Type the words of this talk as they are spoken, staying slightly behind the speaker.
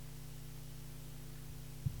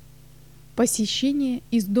Посещение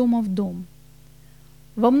из дома в дом.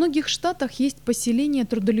 Во многих штатах есть поселения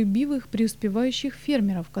трудолюбивых, преуспевающих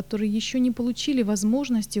фермеров, которые еще не получили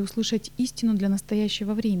возможности услышать истину для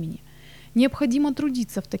настоящего времени. Необходимо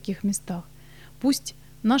трудиться в таких местах. Пусть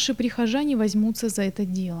наши прихожане возьмутся за это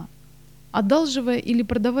дело. Одалживая или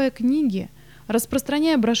продавая книги,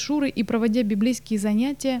 распространяя брошюры и проводя библейские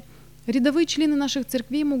занятия, рядовые члены наших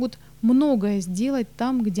церквей могут многое сделать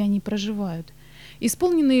там, где они проживают.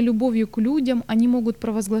 Исполненные любовью к людям, они могут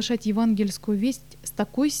провозглашать евангельскую весть с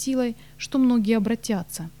такой силой, что многие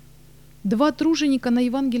обратятся. 2 труженика на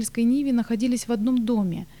евангельской ниве находились в одном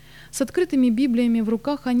доме. С открытыми Библиями в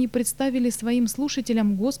руках они представили своим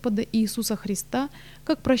слушателям Господа Иисуса Христа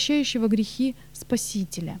как прощающего грехи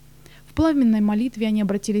Спасителя. В пламенной молитве они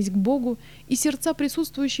обратились к Богу, и сердца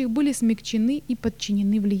присутствующих были смягчены и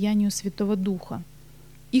подчинены влиянию Святого Духа.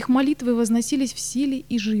 Их молитвы возносились в силе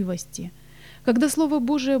и живости. Когда Слово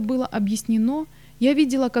Божие было объяснено, я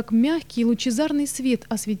видела, как мягкий лучезарный свет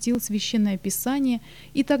осветил Священное Писание,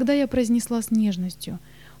 и тогда я произнесла с нежностью: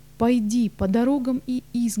 «Пойди по дорогам и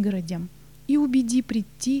изгородям, и убеди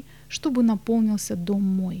прийти, чтобы наполнился дом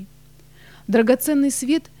мой». Драгоценный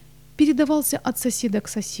свет передавался от соседа к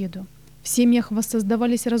соседу. В семьях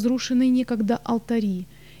воссоздавались разрушенные некогда алтари,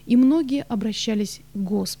 и многие обращались к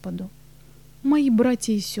Господу. Мои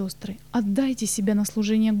братья и сестры, отдайте себя на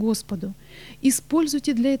служение Господу.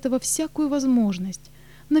 Используйте для этого всякую возможность.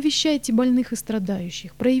 Навещайте больных и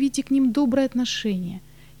страдающих, проявите к ним доброе отношение.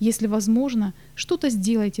 Если возможно, что-то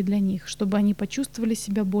сделайте для них, чтобы они почувствовали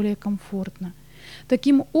себя более комфортно.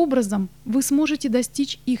 Таким образом, вы сможете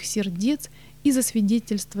достичь их сердец и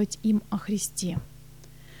засвидетельствовать им о Христе.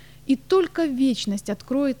 И только вечность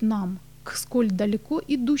откроет нам, к сколь далеко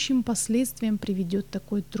идущим последствиям приведет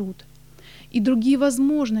такой труд. И другие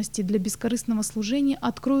возможности для бескорыстного служения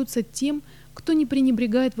откроются тем, кто не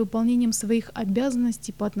пренебрегает выполнением своих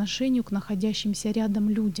обязанностей по отношению к находящимся рядом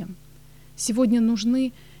людям. Сегодня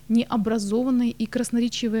нужны не образованные и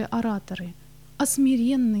красноречивые ораторы, а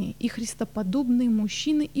смиренные и христоподобные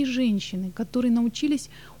мужчины и женщины, которые научились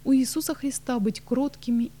у Иисуса Христа быть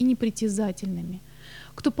кроткими и непритязательными,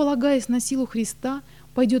 кто, полагаясь на силу Христа,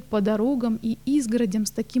 пойдет по дорогам и изгородям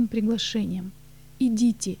с таким приглашением: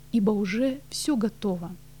 «Идите, ибо уже все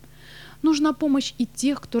готово». Нужна помощь и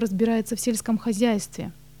тех, кто разбирается в сельском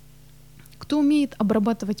хозяйстве, кто умеет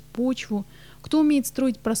обрабатывать почву, кто умеет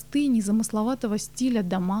строить простые, незамысловатого стиля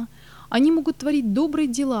дома. Они могут творить добрые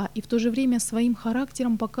дела и в то же время своим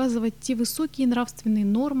характером показывать те высокие нравственные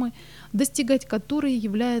нормы, достигать которые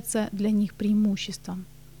является для них преимуществом.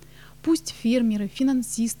 Пусть фермеры,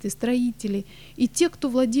 финансисты, строители и те, кто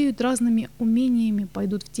владеют разными умениями,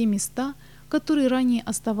 пойдут в те места, которые ранее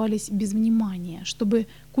оставались без внимания, чтобы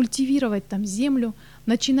культивировать там землю,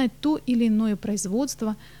 начинать то или иное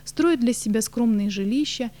производство, строить для себя скромные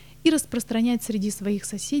жилища и распространять среди своих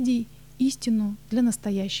соседей истину для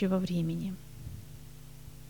настоящего времени.